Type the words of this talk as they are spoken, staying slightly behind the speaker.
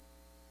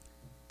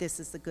This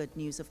is the good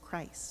news of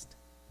Christ.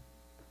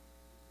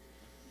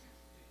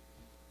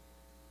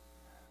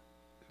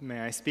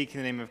 May I speak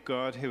in the name of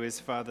God, who is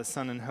Father,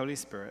 Son, and Holy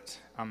Spirit.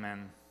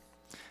 Amen.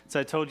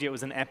 So I told you it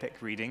was an epic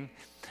reading,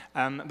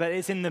 but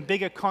it's in the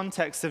bigger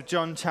context of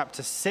John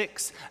chapter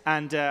 6,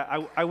 and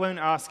I won't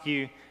ask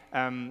you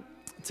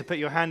to put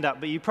your hand up,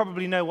 but you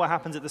probably know what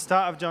happens at the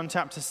start of John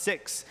chapter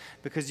 6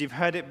 because you've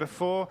heard it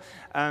before.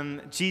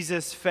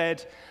 Jesus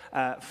fed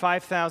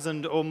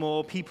 5,000 or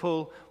more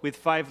people with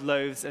 5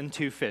 loaves and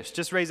 2 fish.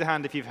 Just raise a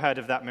hand if you've heard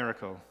of that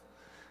miracle.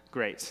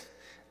 Great.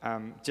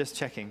 Just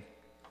checking.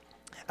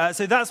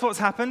 So that's what's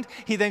happened.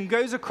 He then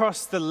goes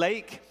across the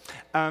lake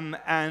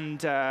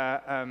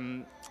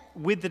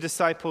with the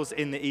disciples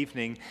in the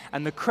evening,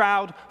 and the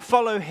crowd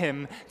follow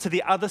him to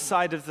the other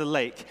side of the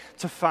lake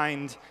to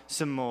find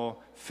some more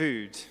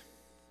food.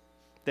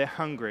 They're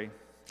hungry.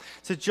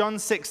 So John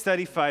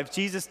 6:35,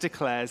 Jesus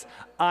declares,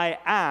 "I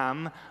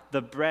am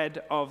the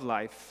bread of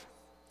life.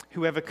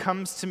 Whoever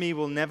comes to me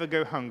will never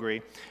go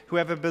hungry.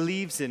 Whoever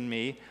believes in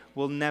me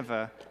will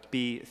never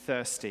be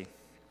thirsty.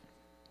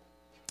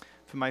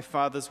 For my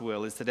Father's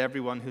will is that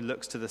everyone who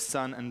looks to the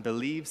Son and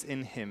believes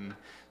in him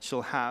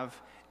shall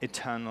have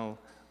eternal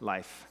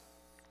life."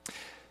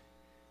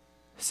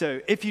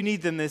 So if you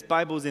need them, there's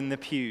Bibles in the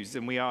pews,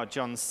 and we are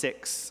John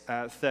 6,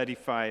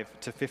 35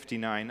 to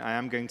 59. I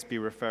am going to be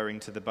referring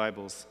to the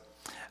Bibles.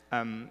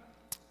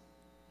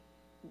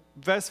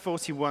 Verse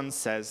 41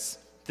 says,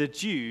 "The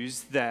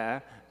Jews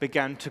there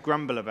began to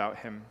grumble about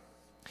him."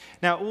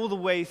 Now, all the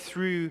way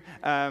through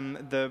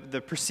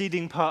the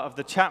preceding part of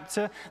the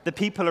chapter, the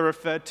people are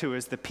referred to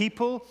as the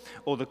people,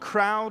 or the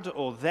crowd,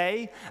 or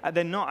they.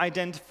 They're not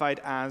identified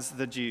as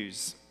the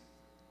Jews.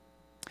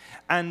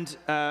 And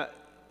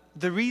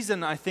the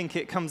reason I think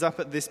it comes up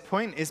at this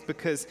point is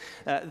because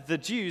the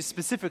Jews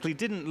specifically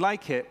didn't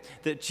like it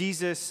that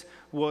Jesus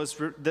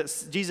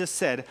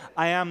said,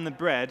 "I am the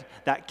bread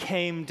that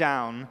came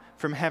down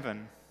from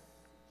heaven."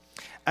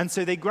 And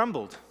so they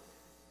grumbled.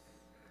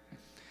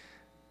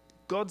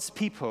 God's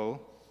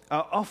people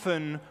are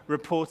often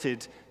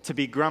reported to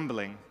be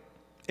grumbling.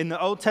 In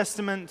the Old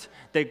Testament,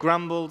 they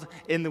grumbled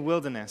in the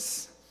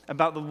wilderness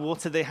about the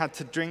water they had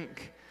to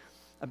drink,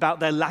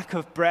 about their lack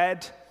of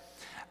bread,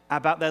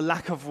 about their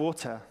lack of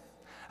water,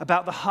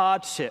 about the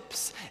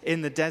hardships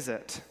in the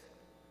desert.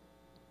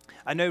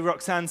 I know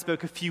Roxanne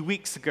spoke a few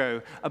weeks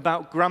ago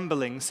about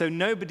grumbling, so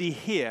nobody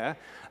here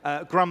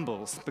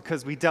grumbles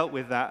because we dealt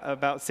with that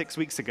about 6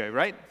 weeks ago,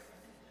 right?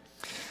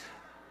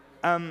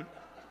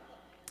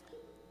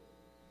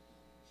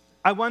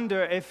 I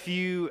wonder if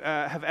you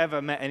have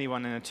ever met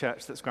anyone in a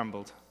church that's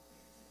grumbled.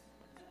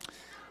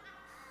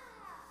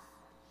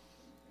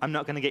 I'm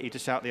not going to get you to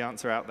shout the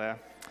answer out there.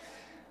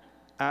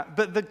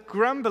 But the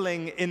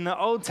grumbling in the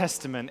Old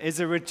Testament is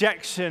a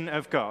rejection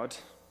of God.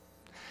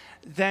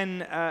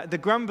 Then the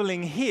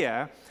grumbling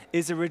here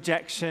is a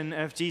rejection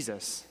of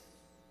Jesus.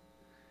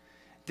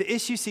 The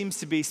issue seems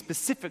to be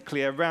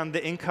specifically around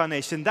the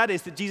incarnation. That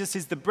is, that Jesus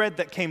is the bread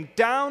that came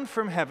down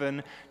from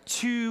heaven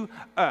to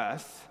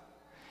earth.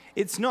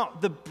 It's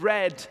not the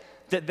bread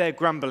that they're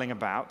grumbling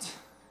about.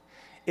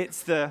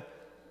 It's the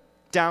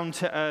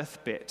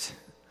down-to-earth bit.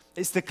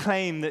 It's the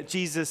claim that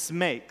Jesus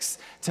makes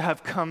to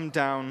have come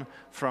down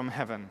from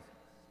heaven.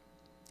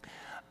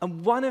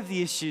 And one of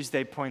the issues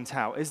they point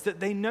out is that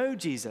they know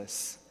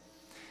Jesus.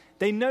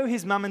 They know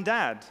his mum and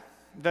dad.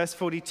 Verse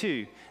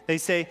 42, they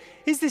say,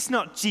 "Is this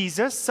not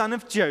Jesus, son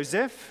of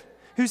Joseph,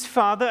 whose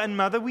father and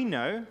mother we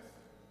know?"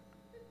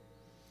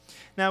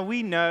 Now,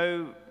 we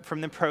know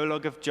from the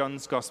prologue of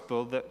John's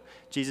Gospel that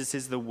Jesus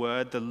is the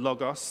Word, the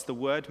Logos, the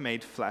Word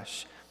made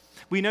flesh.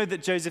 We know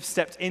that Joseph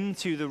stepped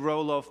into the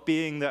role of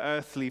being the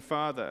earthly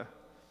father.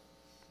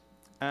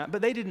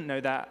 But they didn't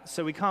know that,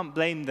 so we can't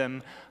blame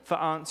them for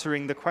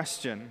answering the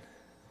question.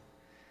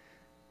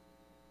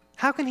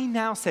 How can he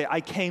now say, "I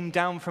came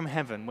down from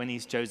heaven," when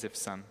he's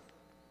Joseph's son?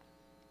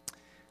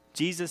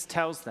 Jesus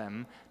tells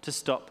them to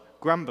stop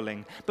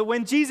grumbling. But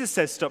when Jesus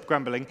says stop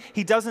grumbling,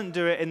 he doesn't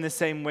do it in the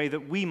same way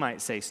that we might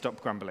say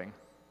stop grumbling.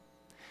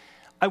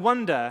 I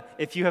wonder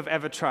if you have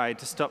ever tried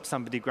to stop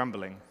somebody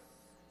grumbling.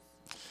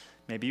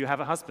 Maybe you have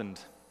a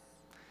husband.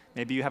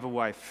 Maybe you have a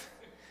wife.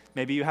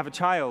 Maybe you have a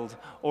child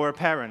or a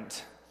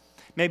parent.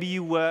 Maybe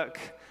you work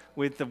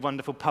with the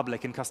wonderful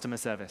public in customer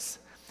service.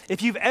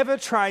 If you've ever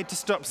tried to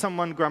stop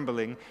someone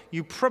grumbling,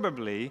 you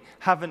probably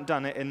haven't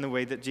done it in the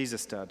way that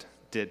Jesus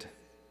did.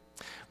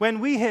 When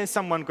we hear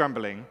someone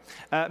grumbling,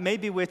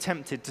 maybe we're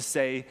tempted to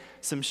say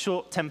some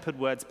short-tempered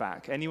words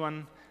back.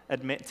 Anyone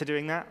admit to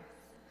doing that?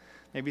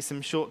 Maybe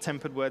some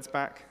short-tempered words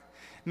back.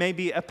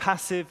 Maybe a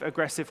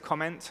passive-aggressive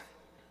comment.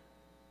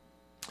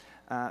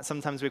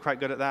 Sometimes we're quite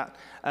good at that.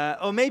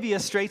 Or maybe a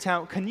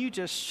straight-out, "Can you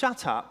just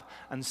shut up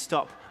and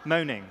stop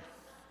moaning?"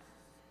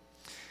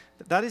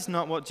 But that is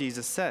not what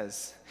Jesus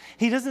says.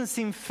 He doesn't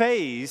seem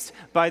fazed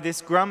by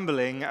this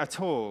grumbling at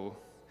all.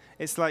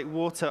 It's like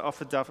water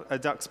off a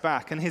duck's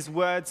back. And his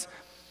words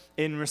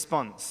in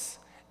response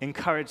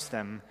encourage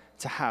them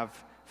to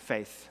have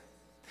faith.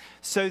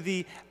 So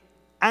the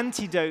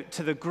antidote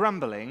to the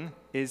grumbling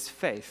is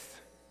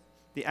faith.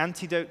 The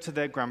antidote to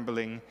their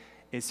grumbling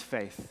is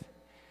faith.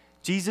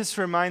 Jesus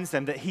reminds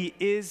them that he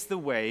is the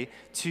way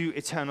to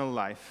eternal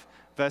life.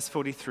 Verse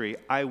 43,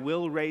 I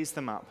will raise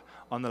them up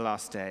on the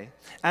last day.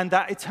 And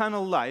that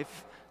eternal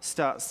life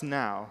starts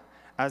now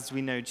as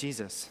we know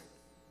Jesus.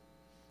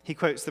 He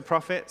quotes the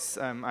prophets,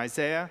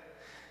 Isaiah,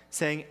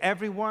 saying,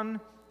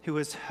 everyone who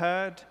has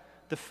heard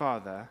the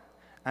Father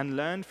and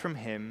learned from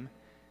him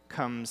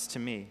comes to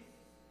me.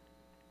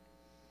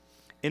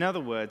 In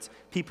other words,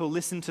 people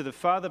listen to the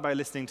Father by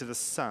listening to the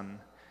Son.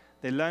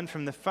 They learn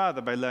from the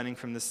Father by learning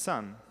from the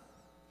Son.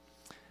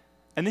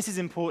 And this is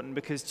important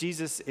because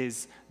Jesus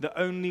is the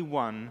only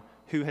one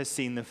who has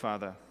seen the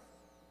Father.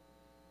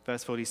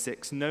 Verse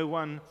 46, no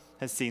one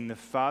has seen the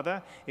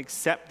Father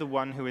except the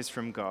one who is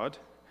from God.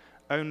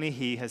 Only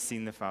he has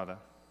seen the Father.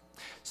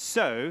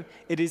 So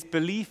it is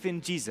belief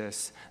in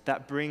Jesus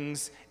that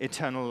brings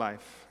eternal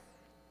life.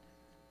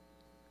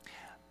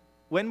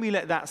 When we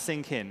let that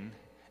sink in,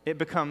 it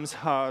becomes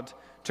hard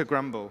to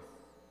grumble.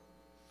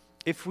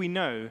 If we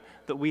know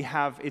that we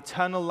have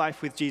eternal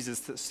life with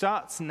Jesus that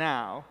starts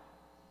now,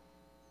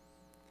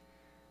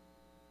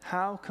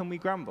 how can we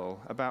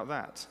grumble about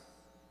that?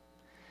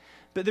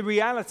 But the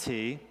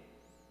reality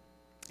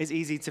is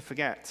easy to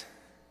forget.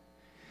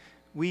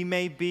 We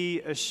may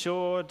be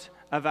assured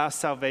of our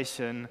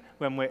salvation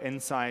when we're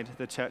inside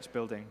the church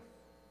building.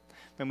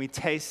 When we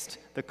taste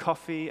the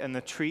coffee and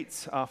the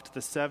treats after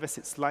the service,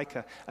 it's like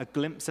a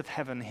glimpse of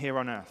heaven here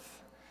on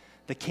earth.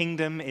 The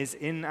kingdom is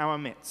in our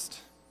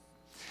midst.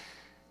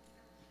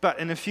 But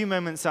in a few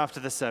moments after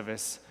the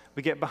service,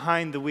 we get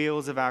behind the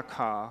wheels of our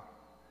car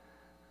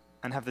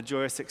and have the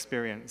joyous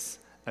experience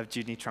of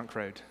Judy Trunk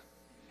Road.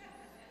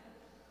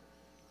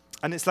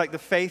 And it's like the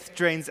faith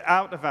drains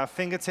out of our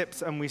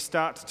fingertips and we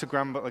start to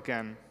grumble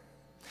again.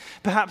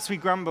 Perhaps we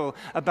grumble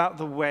about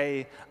the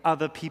way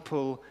other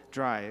people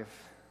drive.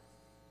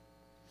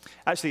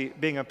 Actually,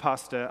 being a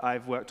pastor,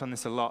 I've worked on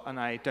this a lot, and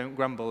I don't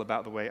grumble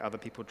about the way other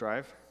people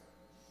drive.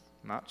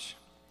 Much.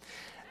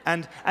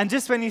 And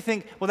just when you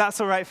think, well,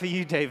 that's all right for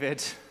you,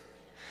 David.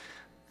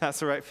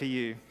 That's all right for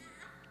you,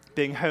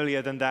 being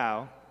holier than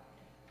thou.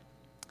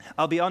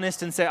 I'll be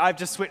honest and say I've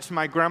just switched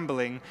my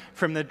grumbling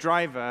from the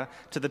driver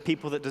to the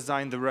people that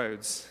designed the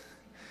roads.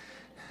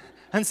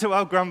 And so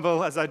I'll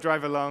grumble as I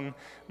drive along,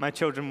 my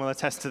children will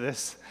attest to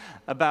this,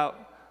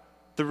 about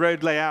the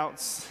road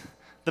layouts,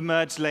 the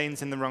merged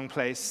lanes in the wrong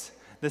place,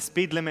 the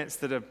speed limits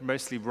that are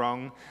mostly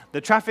wrong, the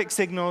traffic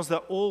signals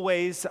that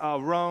always are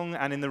wrong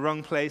and in the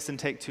wrong place and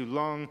take too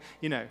long,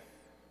 you know.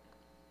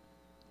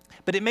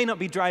 But it may not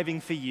be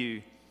driving for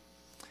you.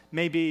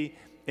 Maybe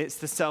it's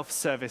the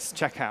self-service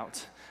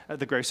checkout at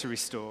the grocery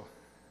store.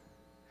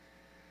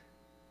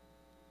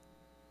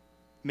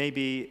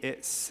 Maybe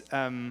it's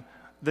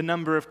the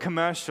number of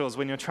commercials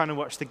when you're trying to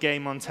watch the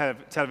game on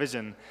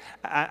television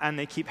and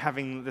they keep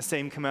having the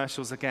same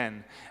commercials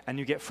again and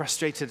you get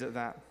frustrated at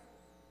that.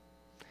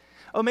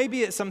 Or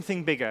maybe it's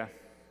something bigger.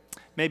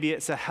 Maybe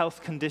it's a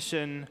health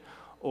condition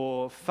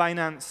or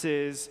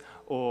finances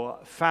or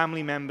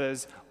family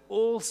members,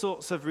 all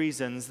sorts of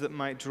reasons that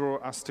might draw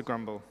us to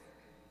grumble.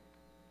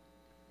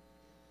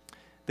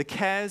 The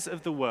cares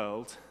of the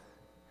world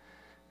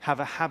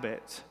have a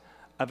habit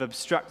of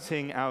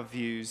obstructing our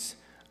views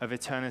of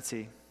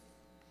eternity.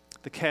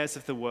 The cares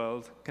of the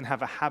world can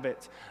have a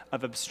habit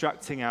of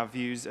obstructing our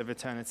views of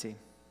eternity.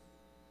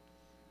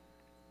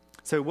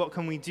 So what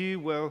can we do?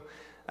 Well,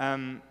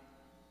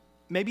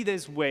 maybe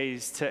there's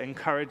ways to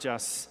encourage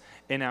us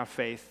in our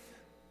faith.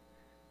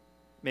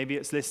 Maybe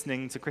it's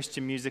listening to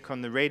Christian music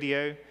on the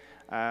radio,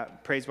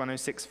 Praise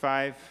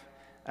 106.5.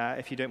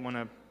 If you don't want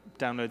to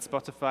download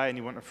Spotify and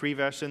you want a free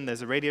version,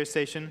 there's a radio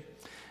station.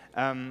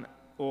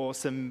 Or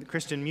some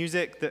Christian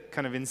music that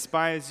kind of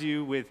inspires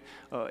you with,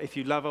 if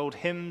you love old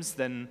hymns,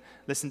 then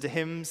listen to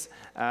hymns.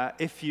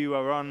 If you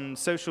are on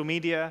social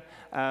media,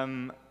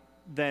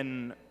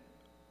 then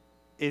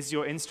is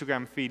your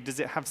Instagram feed, does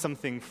it have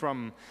something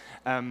from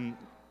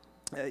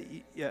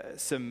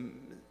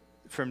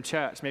from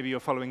church? Maybe you're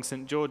following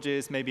St.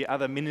 George's, maybe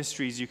other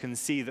ministries you can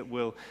see that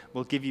will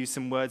give you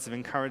some words of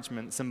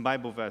encouragement, some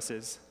Bible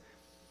verses.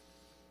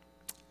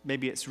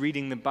 Maybe it's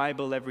reading the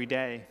Bible every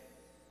day.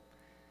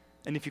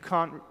 And if you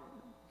can't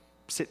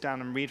sit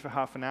down and read for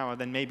half an hour,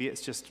 then maybe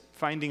it's just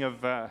finding a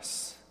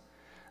verse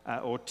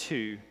or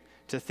two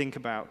to think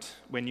about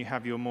when you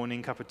have your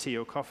morning cup of tea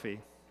or coffee.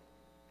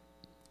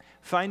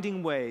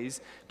 Finding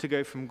ways to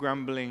go from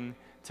grumbling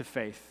to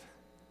faith.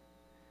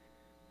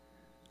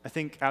 I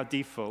think our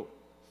default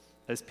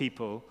as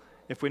people,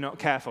 if we're not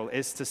careful,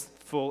 is to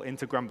fall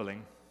into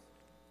grumbling.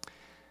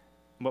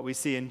 What we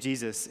see in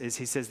Jesus is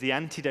he says the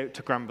antidote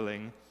to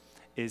grumbling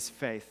is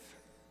faith.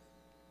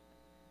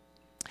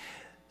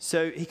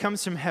 So he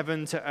comes from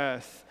heaven to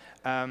earth.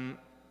 I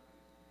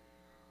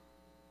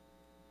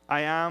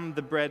am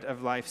the bread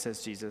of life,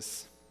 says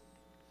Jesus.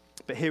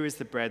 But here is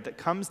the bread that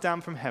comes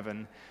down from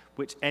heaven,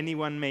 which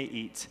anyone may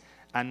eat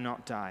and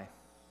not die.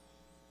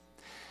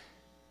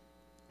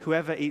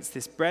 Whoever eats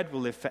this bread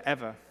will live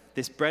forever.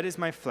 This bread is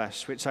my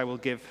flesh, which I will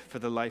give for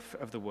the life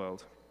of the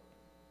world.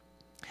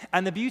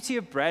 And the beauty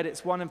of bread,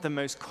 it's one of the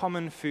most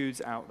common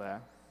foods out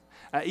there.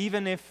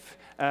 Even if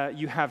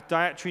you have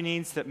dietary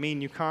needs that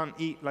mean you can't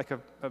eat like a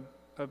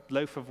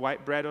loaf of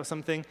white bread or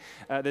something,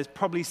 there's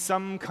probably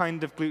some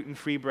kind of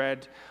gluten-free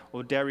bread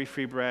or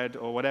dairy-free bread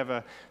or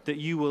whatever that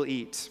you will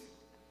eat.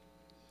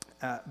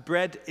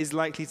 Bread is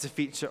likely to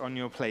feature on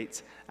your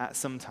plate at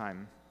some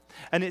time.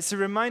 And it's a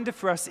reminder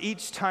for us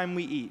each time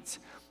we eat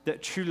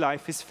that true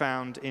life is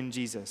found in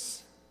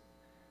Jesus.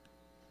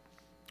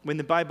 When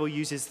the Bible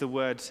uses the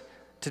word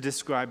to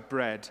describe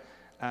bread,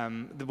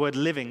 the word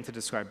living to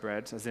describe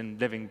bread, as in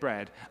living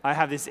bread, I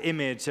have this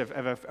image of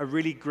a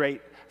really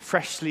great,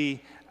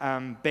 freshly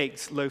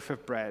baked loaf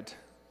of bread,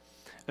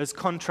 as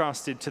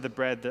contrasted to the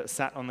bread that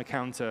sat on the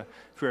counter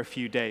for a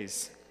few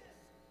days.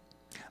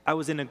 I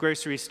was in a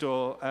grocery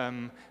store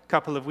a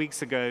couple of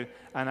weeks ago,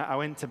 and I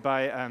went to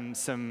buy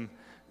some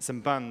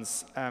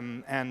buns,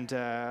 and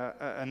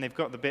they've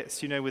got the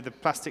bits, with the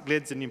plastic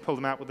lids, and you pull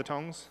them out with the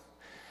tongs.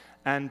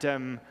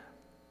 And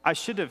I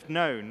should have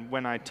known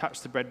when I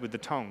touched the bread with the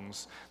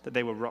tongs that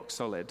they were rock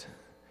solid.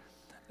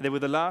 They were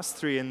the last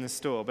 3 in the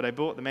store, but I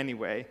bought them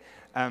anyway.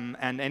 And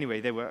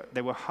anyway, they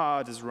were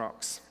hard as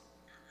rocks.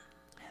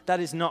 That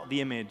is not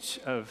the image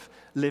of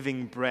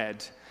living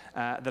bread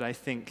that I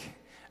think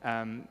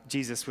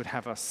Jesus would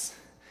have us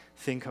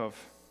think of.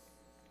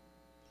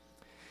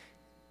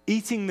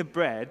 Eating the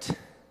bread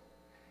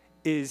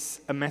is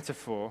a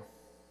metaphor.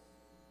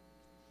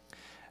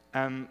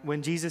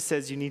 When Jesus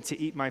says you need to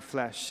eat my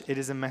flesh, it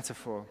is a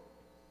metaphor.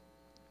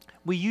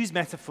 We use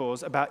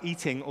metaphors about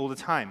eating all the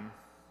time.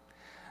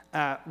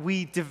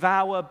 We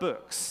devour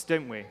books,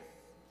 don't we?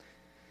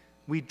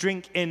 We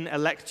drink in a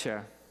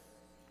lecture.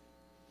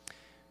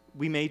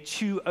 We may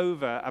chew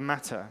over a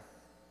matter.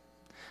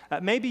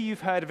 Maybe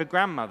you've heard of a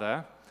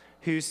grandmother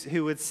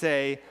who would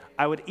say,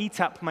 I would eat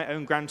up my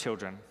own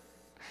grandchildren.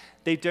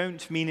 They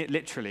don't mean it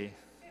literally.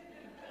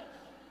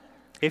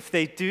 If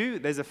they do,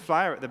 there's a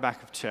flyer at the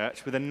back of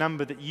church with a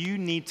number that you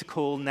need to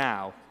call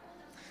now.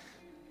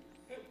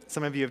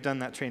 Some of you have done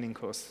that training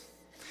course.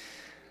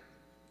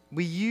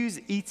 We use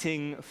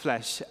eating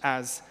flesh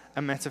as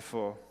a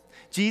metaphor.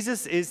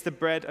 Jesus is the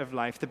bread of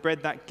life, the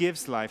bread that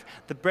gives life,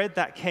 the bread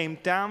that came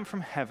down from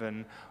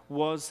heaven,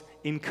 was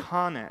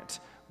incarnate,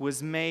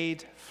 was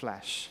made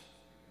flesh.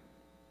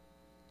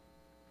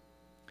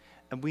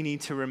 And we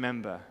need to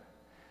remember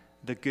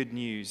the good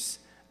news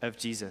of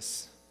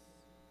Jesus.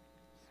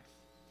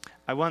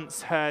 I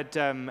once heard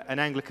an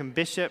Anglican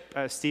bishop,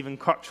 Stephen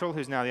Cottrell,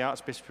 who's now the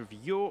Archbishop of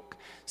York,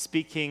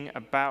 speaking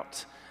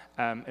about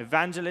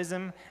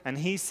evangelism, and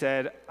he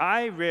said,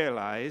 I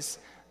realize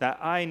that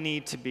I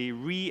need to be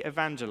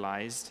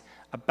re-evangelized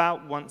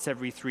about once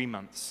every 3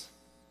 months.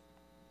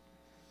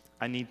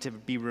 I need to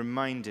be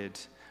reminded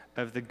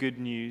of the good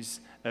news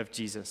of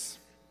Jesus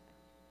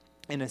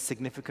in a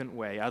significant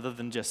way, other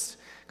than just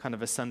kind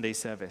of a Sunday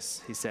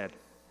service, he said.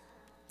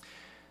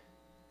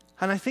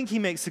 And I think he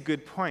makes a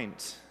good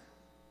point.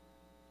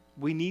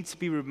 We need to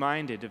be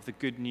reminded of the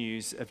good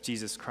news of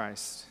Jesus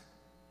Christ.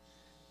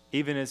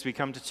 Even as we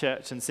come to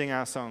church and sing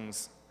our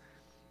songs,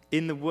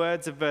 in the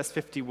words of verse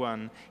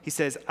 51, he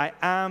says, I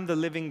am the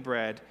living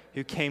bread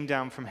who came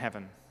down from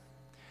heaven.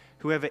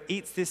 Whoever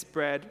eats this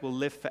bread will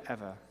live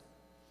forever.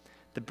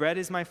 The bread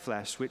is my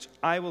flesh, which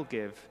I will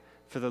give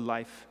for the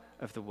life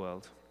of the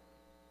world.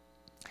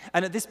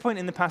 And at this point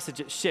in the passage,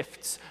 it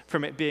shifts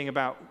from it being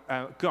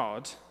about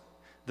God,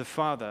 the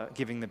Father,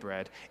 giving the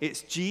bread.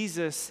 It's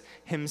Jesus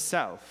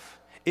himself.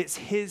 It's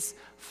his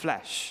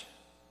flesh.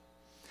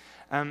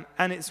 And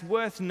it's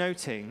worth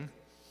noting,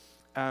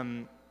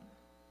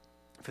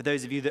 for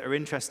those of you that are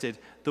interested,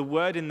 the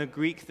word in the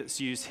Greek that's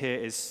used here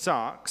is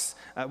sarx,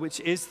 which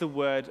is the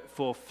word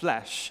for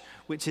flesh,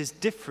 which is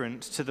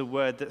different to the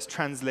word that's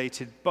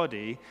translated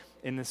body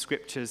in the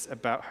scriptures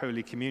about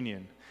Holy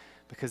Communion,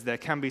 because there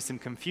can be some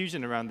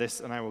confusion around this,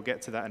 and I will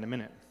get to that in a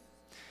minute.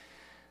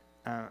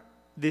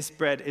 This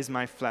bread is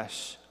my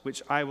flesh,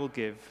 which I will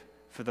give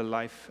for the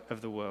life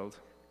of the world.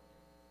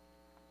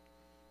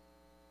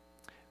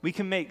 We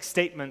can make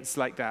statements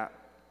like that,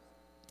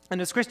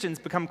 and as Christians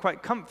become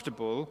quite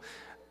comfortable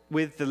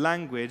with the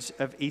language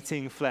of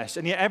eating flesh.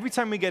 And yet every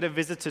time we get a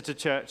visitor to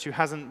church who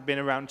hasn't been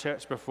around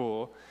church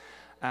before,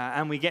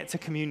 and we get to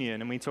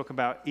communion and we talk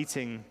about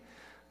eating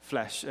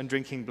flesh and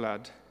drinking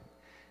blood,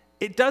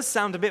 it does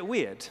sound a bit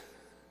weird.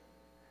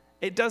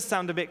 It does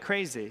sound a bit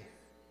crazy.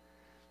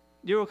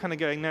 You're all kind of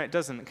going, no, it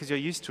doesn't, because you're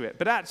used to it.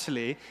 But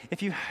actually,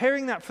 if you're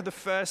hearing that for the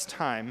first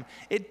time,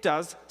 it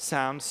does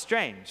sound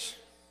strange.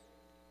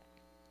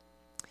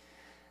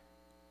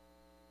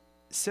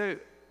 So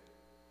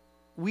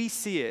we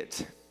see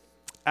it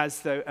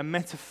as though a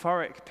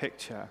metaphoric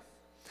picture,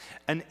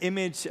 an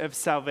image of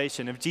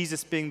salvation, of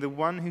Jesus being the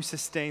one who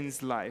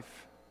sustains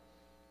life,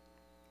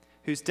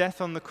 whose death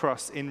on the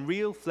cross in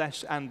real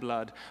flesh and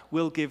blood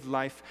will give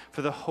life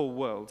for the whole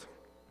world.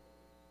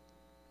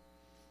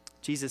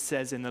 Jesus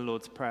says in the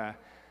Lord's Prayer,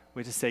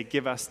 we're to say,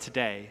 give us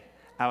today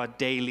our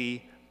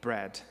daily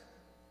bread.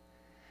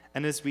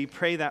 And as we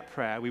pray that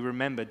prayer, we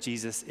remember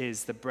Jesus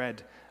is the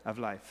bread of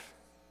life.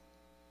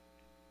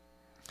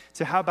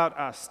 So how about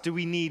us? Do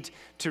we need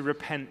to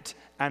repent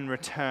and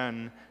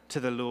return to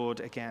the Lord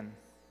again?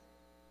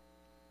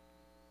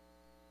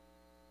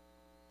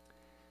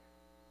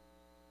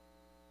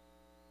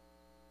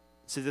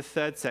 So the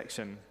third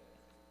section,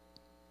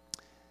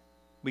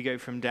 we go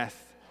from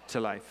death to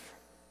life.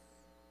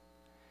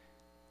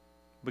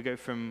 We go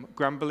from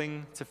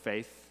grumbling to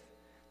faith.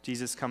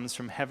 Jesus comes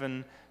from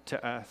heaven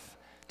to earth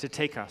to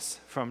take us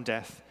from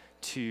death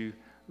to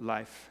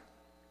life.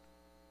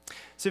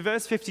 So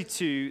verse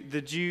 52,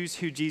 the Jews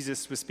who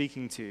Jesus was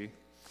speaking to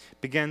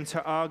began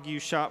to argue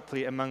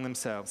sharply among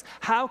themselves.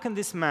 How can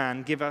this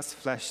man give us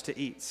flesh to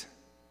eat?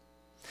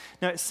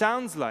 Now it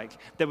sounds like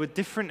there were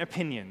different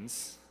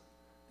opinions.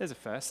 There's a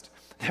first.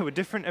 There were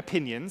different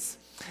opinions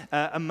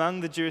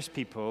among the Jewish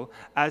people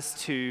as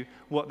to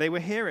what they were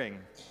hearing.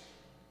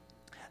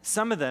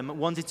 Some of them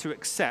wanted to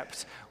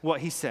accept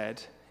what he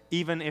said,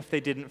 even if they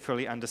didn't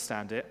fully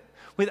understand it,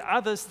 with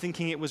others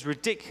thinking it was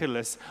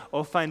ridiculous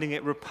or finding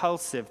it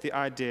repulsive, the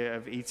idea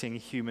of eating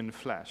human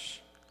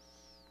flesh.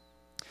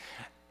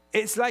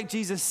 It's like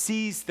Jesus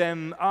sees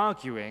them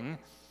arguing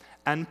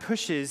and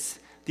pushes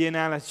the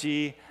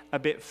analogy a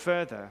bit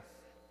further.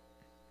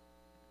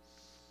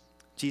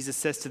 Jesus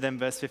says to them,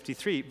 verse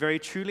 53, "Very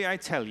truly I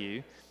tell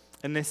you,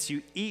 unless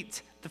you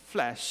eat the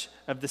flesh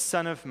of the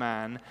Son of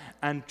Man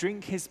and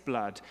drink his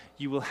blood,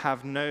 you will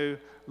have no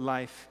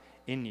life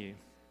in you."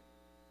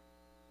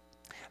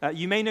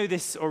 You may know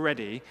this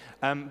already,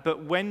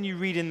 but when you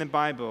read in the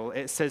Bible,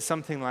 it says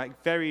something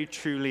like, "Very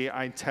truly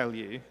I tell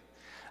you."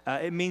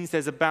 It means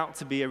there's about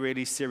to be a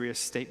really serious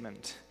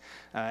statement.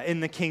 In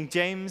the King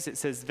James, it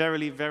says,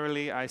 "Verily,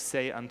 verily, I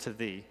say unto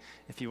thee,"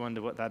 if you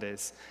wonder what that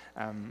is.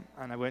 And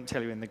I won't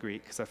tell you in the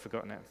Greek because I've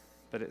forgotten it,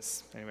 but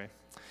it's, anyway.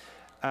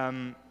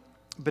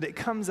 But it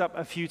comes up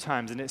a few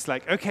times, and it's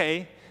like,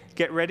 okay,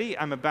 get ready.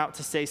 I'm about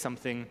to say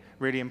something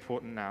really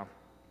important now.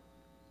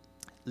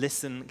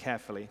 Listen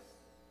carefully.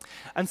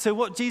 And so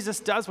what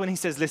Jesus does when he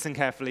says listen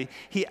carefully,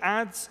 he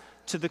adds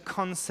to the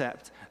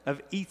concept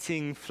of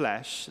eating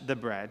flesh, the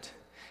bread,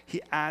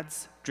 he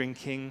adds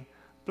drinking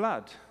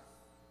blood.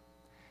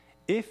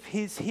 If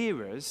his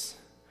hearers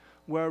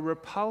were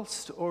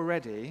repulsed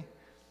already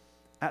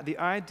at the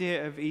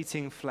idea of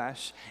eating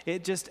flesh,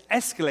 it just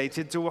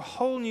escalated to a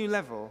whole new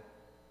level.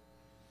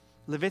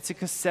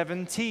 Leviticus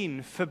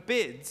 17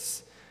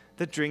 forbids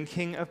the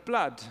drinking of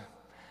blood,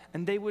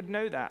 and they would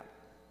know that.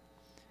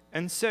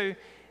 And so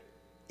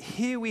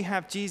here we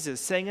have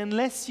Jesus saying,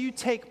 unless you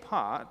take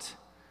part,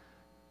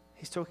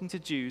 he's talking to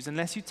Jews,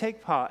 unless you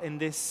take part in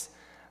this,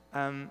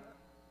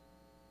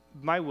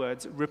 my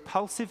words,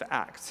 repulsive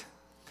act,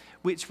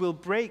 which will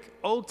break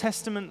Old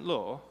Testament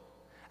law,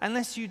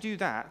 unless you do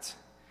that,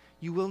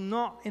 you will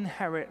not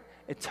inherit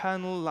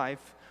eternal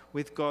life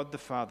with God the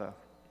Father.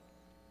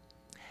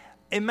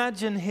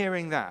 Imagine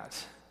hearing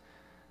that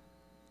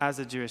as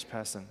a Jewish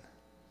person.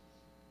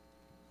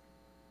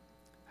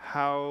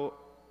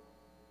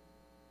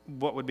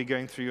 What would be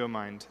going through your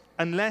mind?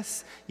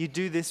 Unless you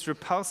do this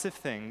repulsive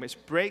thing which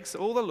breaks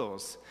all the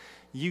laws,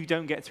 you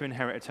don't get to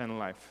inherit eternal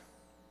life.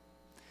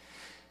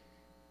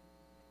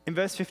 In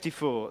verse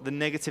 54, the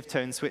negative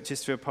tone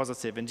switches to a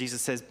positive, and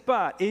Jesus says,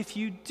 but if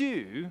you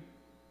do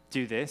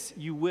this,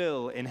 you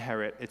will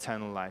inherit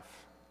eternal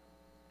life.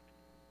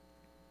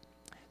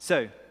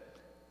 So,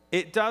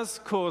 it does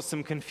cause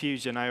some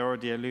confusion, I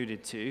already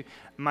alluded to.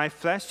 My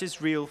flesh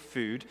is real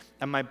food,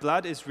 and my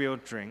blood is real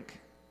drink.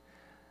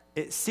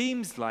 It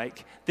seems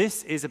like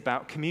this is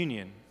about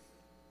communion.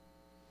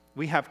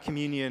 We have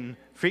communion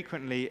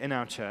frequently in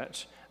our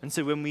church, and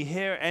so when we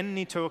hear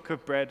any talk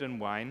of bread and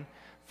wine,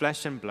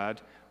 flesh and blood,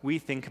 we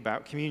think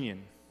about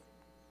communion.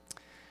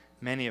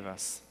 Many of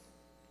us.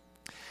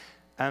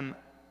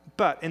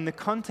 But in the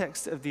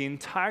context of the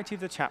entirety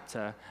of the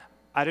chapter,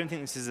 I don't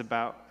think this is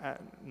about,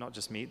 not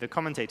just me, the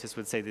commentators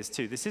would say this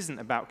too, this isn't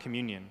about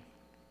communion.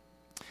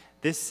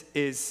 This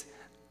is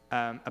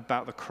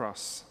about the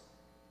cross.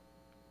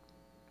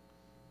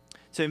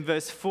 So in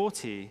verse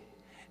 40,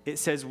 it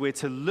says we're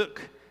to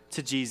look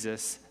to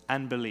Jesus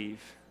and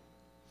believe.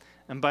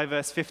 And by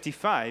verse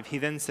 55, he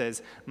then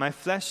says, my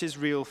flesh is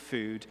real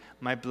food,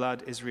 my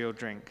blood is real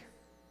drink.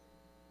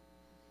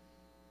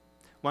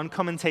 One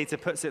commentator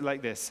puts it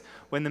like this: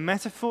 when the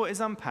metaphor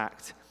is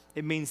unpacked,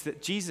 it means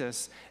that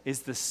Jesus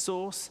is the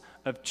source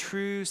of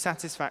true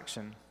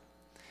satisfaction.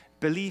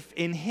 Belief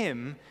in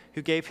him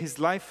who gave his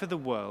life for the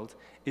world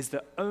is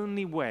the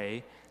only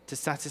way to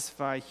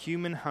satisfy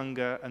human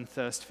hunger and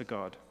thirst for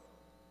God.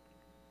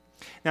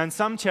 Now, in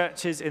some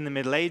churches in the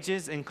Middle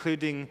Ages,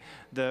 including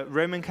the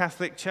Roman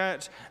Catholic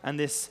Church, and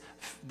this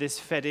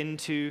fed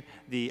into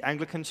the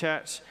Anglican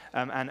Church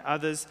and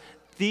others,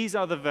 these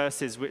are the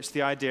verses which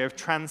the idea of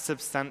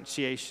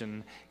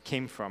transubstantiation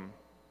came from.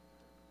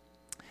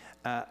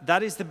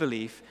 That is the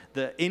belief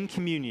that in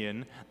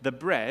communion, the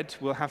bread,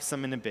 we'll have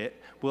some in a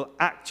bit, will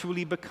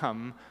actually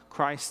become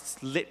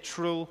Christ's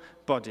literal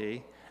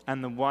body,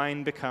 and the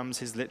wine becomes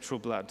his literal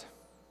blood.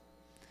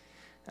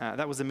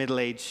 That was a Middle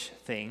Age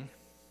thing.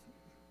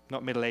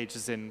 Not Middle Age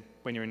as in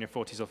when you're in your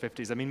 40s or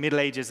 50s. I mean Middle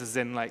Ages as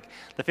in like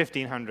the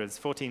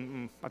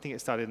 1500s, I think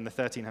it started in the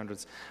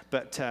 1300s.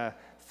 But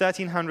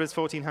 1300s,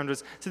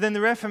 1400s. So then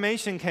the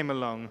Reformation came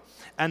along,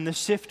 and the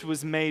shift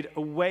was made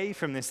away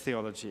from this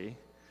theology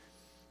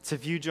to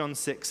view John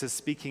 6 as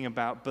speaking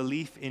about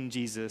belief in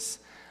Jesus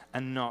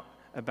and not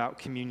about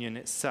communion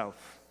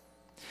itself.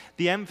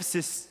 The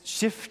emphasis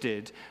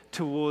shifted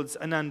towards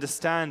an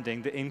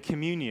understanding that in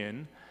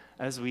communion,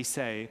 as we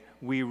say,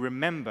 we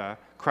remember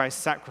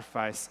Christ's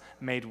sacrifice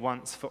made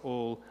once for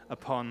all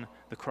upon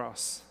the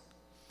cross.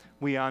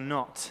 We are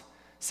not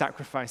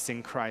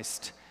sacrificing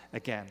Christ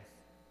again.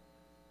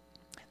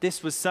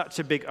 This was such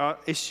a big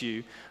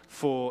issue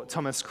for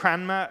Thomas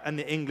Cranmer and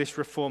the English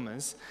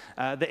reformers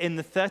that in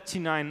the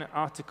 39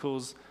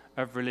 Articles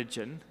of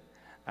Religion,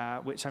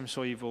 which I'm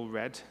sure you've all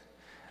read,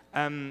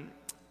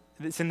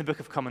 it's in the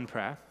Book of Common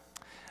Prayer,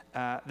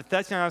 the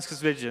 39 Articles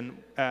of Religion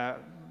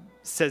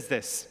says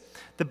this: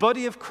 the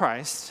body of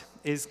Christ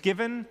is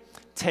given,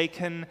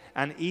 taken,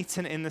 and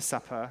eaten in the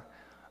supper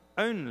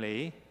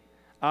only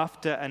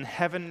after an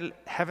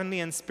heavenly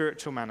and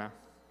spiritual manner.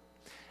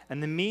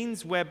 And the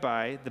means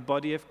whereby the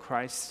body of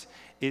Christ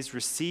is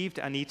received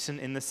and eaten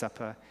in the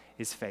supper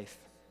is faith.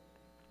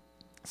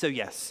 So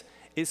yes,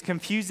 it's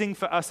confusing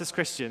for us as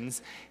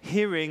Christians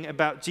hearing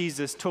about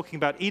Jesus talking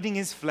about eating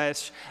his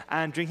flesh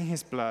and drinking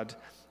his blood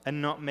and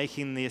not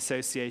making the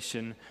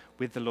association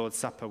with the Lord's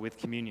Supper, with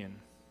communion.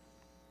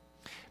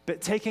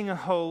 But taking a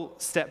whole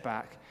step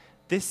back,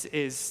 this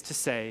is to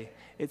say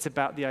it's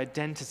about the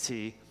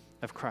identity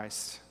of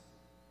Christ.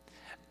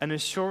 An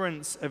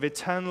assurance of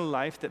eternal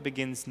life that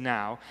begins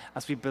now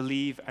as we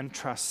believe and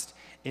trust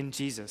in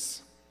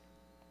Jesus.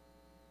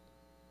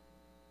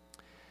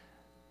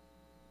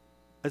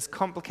 As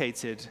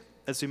complicated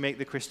as we make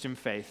the Christian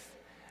faith,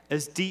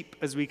 as deep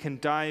as we can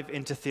dive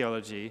into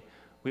theology,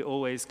 we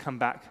always come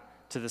back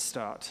to the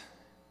start.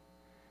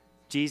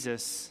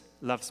 Jesus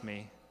loves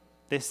me.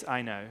 This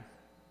I know,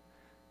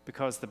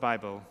 because the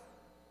Bible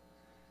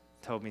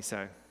told me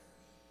so.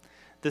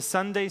 The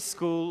Sunday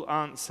school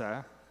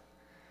answer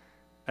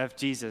of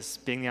Jesus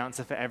being the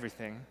answer for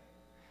everything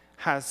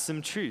has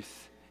some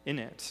truth in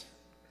it.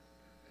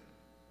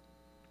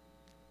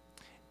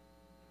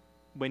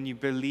 When you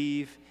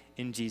believe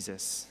in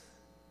Jesus,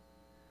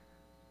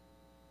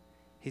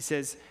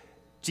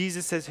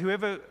 Jesus says,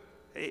 whoever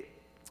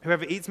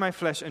eats my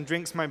flesh and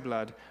drinks my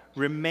blood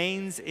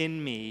remains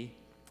in me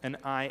and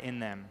I in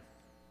them.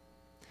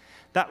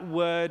 That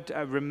word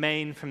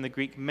remain from the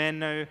Greek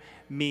meno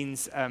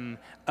means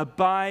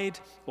abide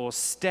or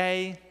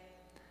stay.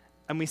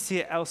 And we see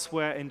it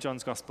elsewhere in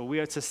John's Gospel.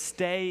 We are to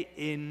stay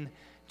in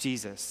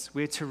Jesus.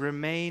 We are to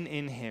remain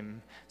in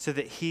him so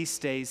that he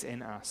stays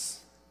in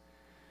us.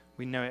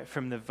 We know it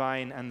from the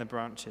vine and the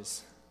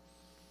branches.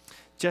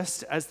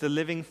 Just as the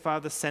living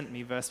Father sent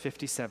me, verse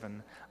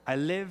 57, I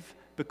live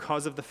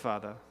because of the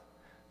Father,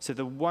 so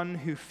the one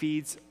who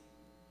feeds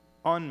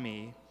on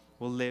me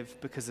will live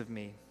because of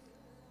me.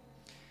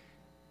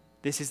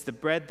 This is the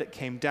bread that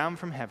came down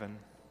from heaven.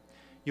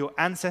 Your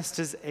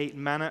ancestors ate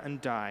manna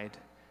and died.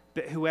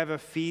 But whoever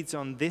feeds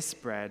on this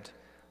bread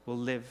will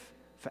live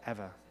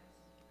forever.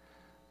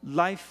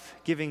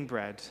 Life-giving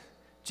bread,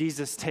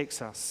 Jesus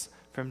takes us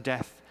from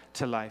death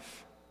to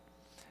life.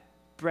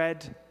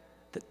 Bread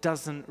that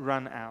doesn't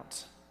run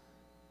out.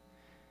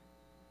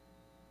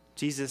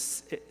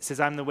 Jesus says,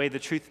 I'm the way, the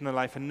truth, and the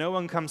life, and no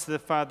one comes to the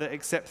Father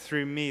except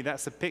through me.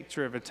 That's a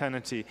picture of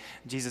eternity.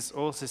 Jesus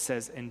also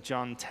says in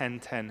John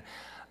 10:10,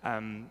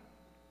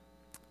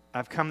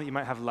 I've come that you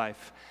might have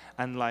life,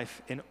 and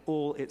life in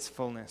all its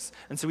fullness.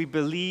 And so we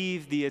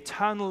believe the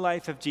eternal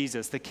life of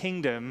Jesus, the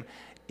kingdom,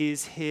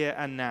 is here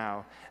and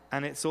now.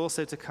 And it's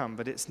also to come,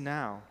 but it's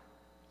now.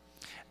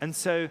 And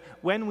so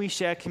when we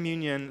share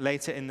communion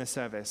later in the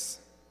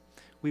service,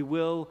 we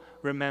will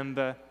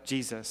remember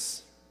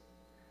Jesus.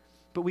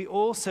 But we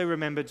also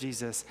remember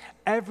Jesus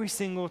every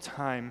single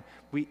time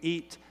we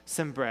eat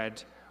some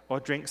bread or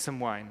drink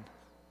some wine.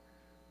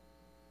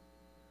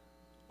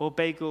 Or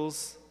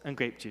bagels and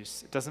grape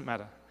juice. It doesn't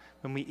matter.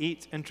 When we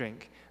eat and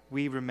drink,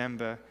 we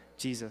remember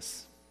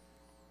Jesus.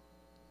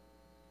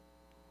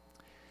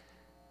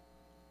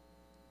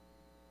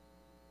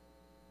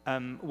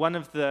 One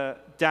of the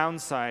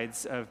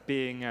downsides of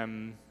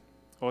being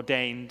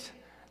ordained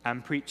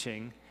and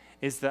preaching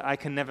is that I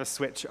can never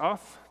switch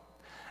off.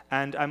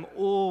 And I'm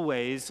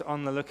always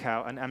on the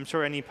lookout, and I'm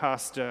sure any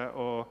pastor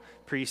or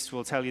priest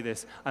will tell you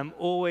this, I'm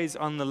always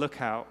on the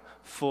lookout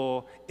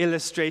for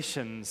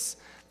illustrations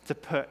to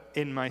put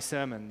in my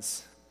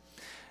sermons.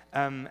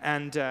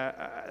 And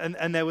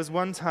there was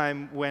one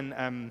time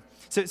when,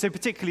 so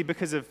particularly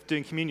because of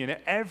doing communion,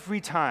 every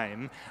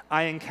time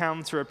I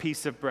encounter a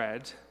piece of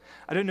bread,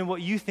 I don't know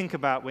what you think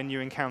about when you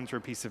encounter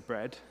a piece of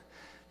bread.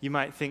 You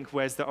might think,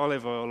 where's the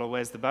olive oil or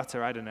where's the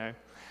butter? I don't know.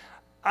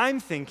 I'm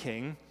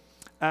thinking,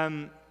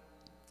 not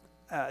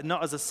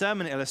as a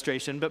sermon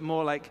illustration, but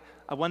more like,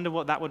 I wonder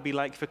what that would be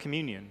like for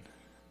communion.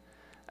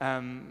 I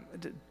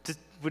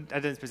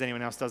don't suppose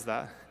anyone else does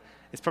that.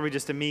 It's probably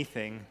just a me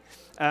thing.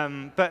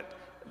 But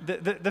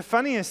The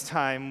funniest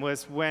time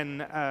was when,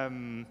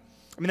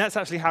 that's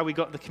actually how we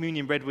got the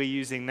communion bread we're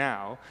using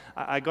now.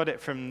 I got it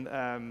from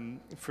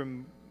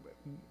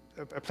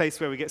a place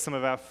where we get some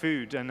of our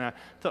food, and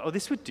thought,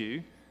 this would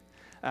do.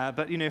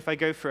 But, if I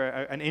go for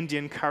an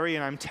Indian curry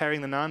and I'm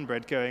tearing the naan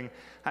bread going,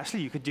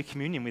 actually, you could do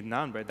communion with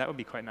naan bread. That would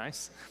be quite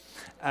nice,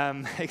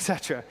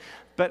 etc.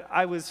 But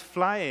I was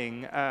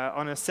flying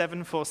on a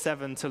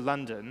 747 to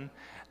London,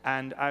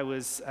 and I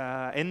was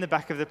in the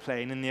back of the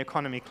plane in the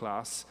economy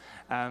class.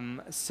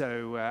 And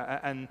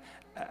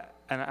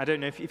I don't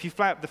know, if you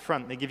fly up the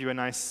front, they give you a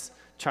nice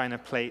china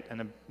plate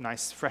and a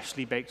nice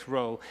freshly baked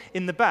roll.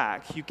 In the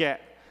back, you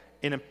get,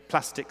 in a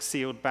plastic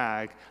sealed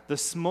bag, the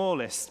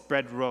smallest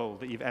bread roll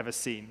that you've ever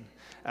seen.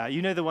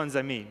 You know the ones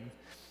I mean.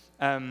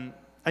 And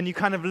you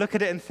kind of look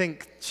at it and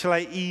think, shall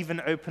I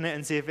even open it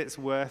and see if it's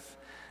worth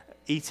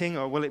eating,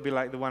 or will it be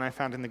like the one I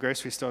found in the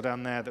grocery store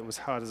down there that was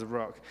hard as a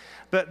rock?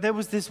 But there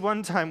was this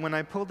one time when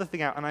I pulled the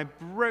thing out and I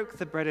broke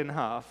the bread in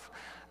half,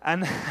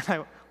 and I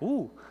went,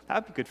 ooh, that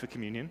would be good for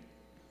communion.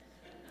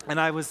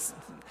 And I was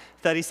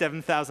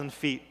 37,000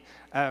 feet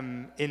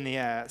in the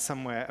air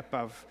somewhere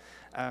above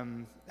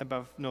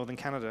northern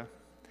Canada.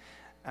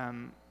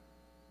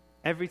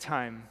 Every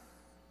time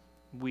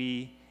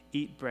we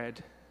eat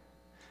bread,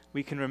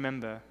 we can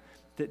remember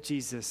that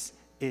Jesus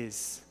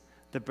is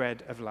the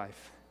bread of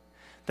life,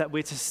 that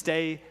we're to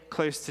stay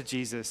close to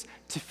Jesus,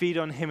 to feed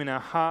on him in our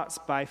hearts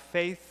by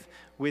faith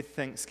with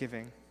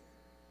thanksgiving.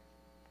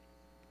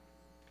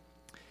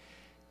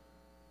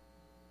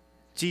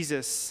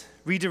 Jesus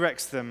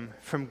redirects them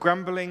from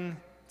grumbling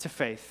to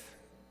faith.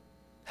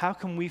 How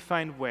can we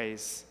find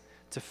ways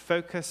to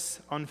focus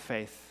on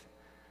faith?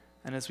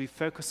 And as we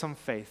focus on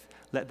faith,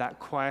 let that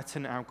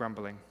quieten our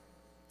grumbling.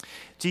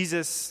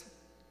 Jesus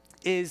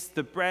is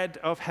the bread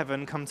of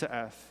heaven come to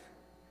earth.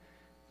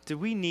 Do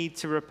we need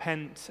to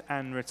repent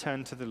and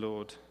return to the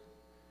Lord?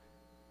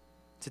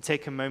 To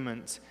take a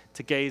moment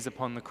to gaze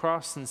upon the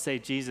cross and say,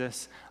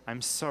 Jesus,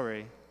 I'm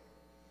sorry.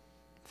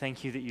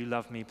 Thank you that you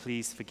love me.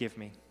 Please forgive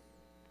me.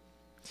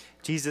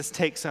 Jesus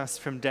takes us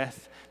from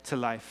death to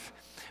life.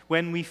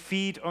 When we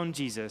feed on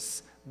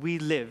Jesus, we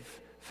live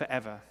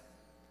forever.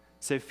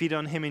 So feed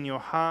on him in your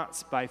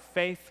hearts by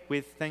faith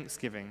with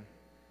thanksgiving.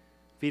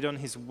 Feed on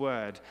his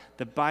word,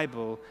 the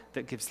Bible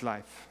that gives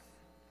life.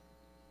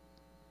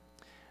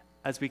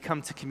 As we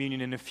come to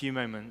communion in a few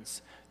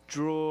moments,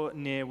 draw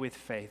near with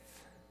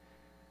faith.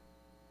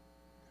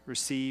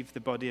 Receive the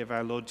body of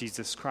our Lord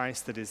Jesus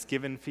Christ that is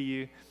given for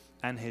you,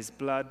 and his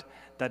blood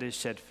that is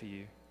shed for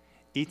you.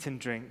 Eat and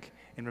drink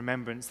in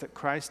remembrance that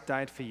Christ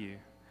died for you,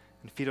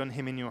 and feed on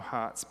him in your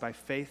hearts by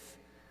faith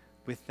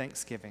with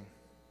thanksgiving.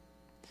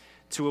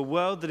 To a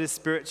world that is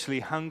spiritually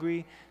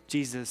hungry,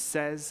 Jesus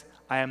says,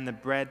 I am the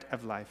bread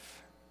of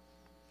life.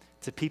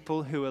 To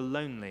people who are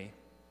lonely,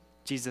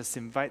 Jesus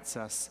invites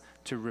us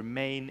to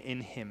remain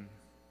in him.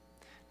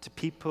 To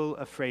people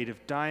afraid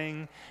of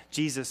dying,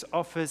 Jesus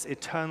offers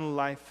eternal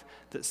life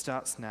that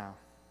starts now.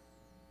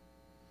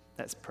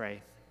 Let's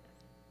pray.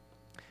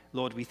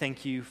 Lord, we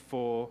thank you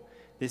for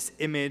this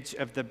image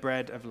of the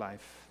bread of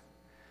life.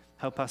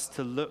 Help us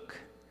to look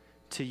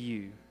to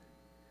you,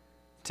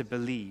 to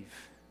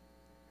believe.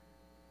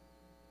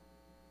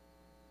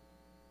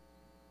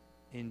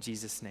 In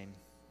Jesus' name,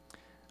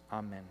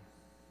 amen.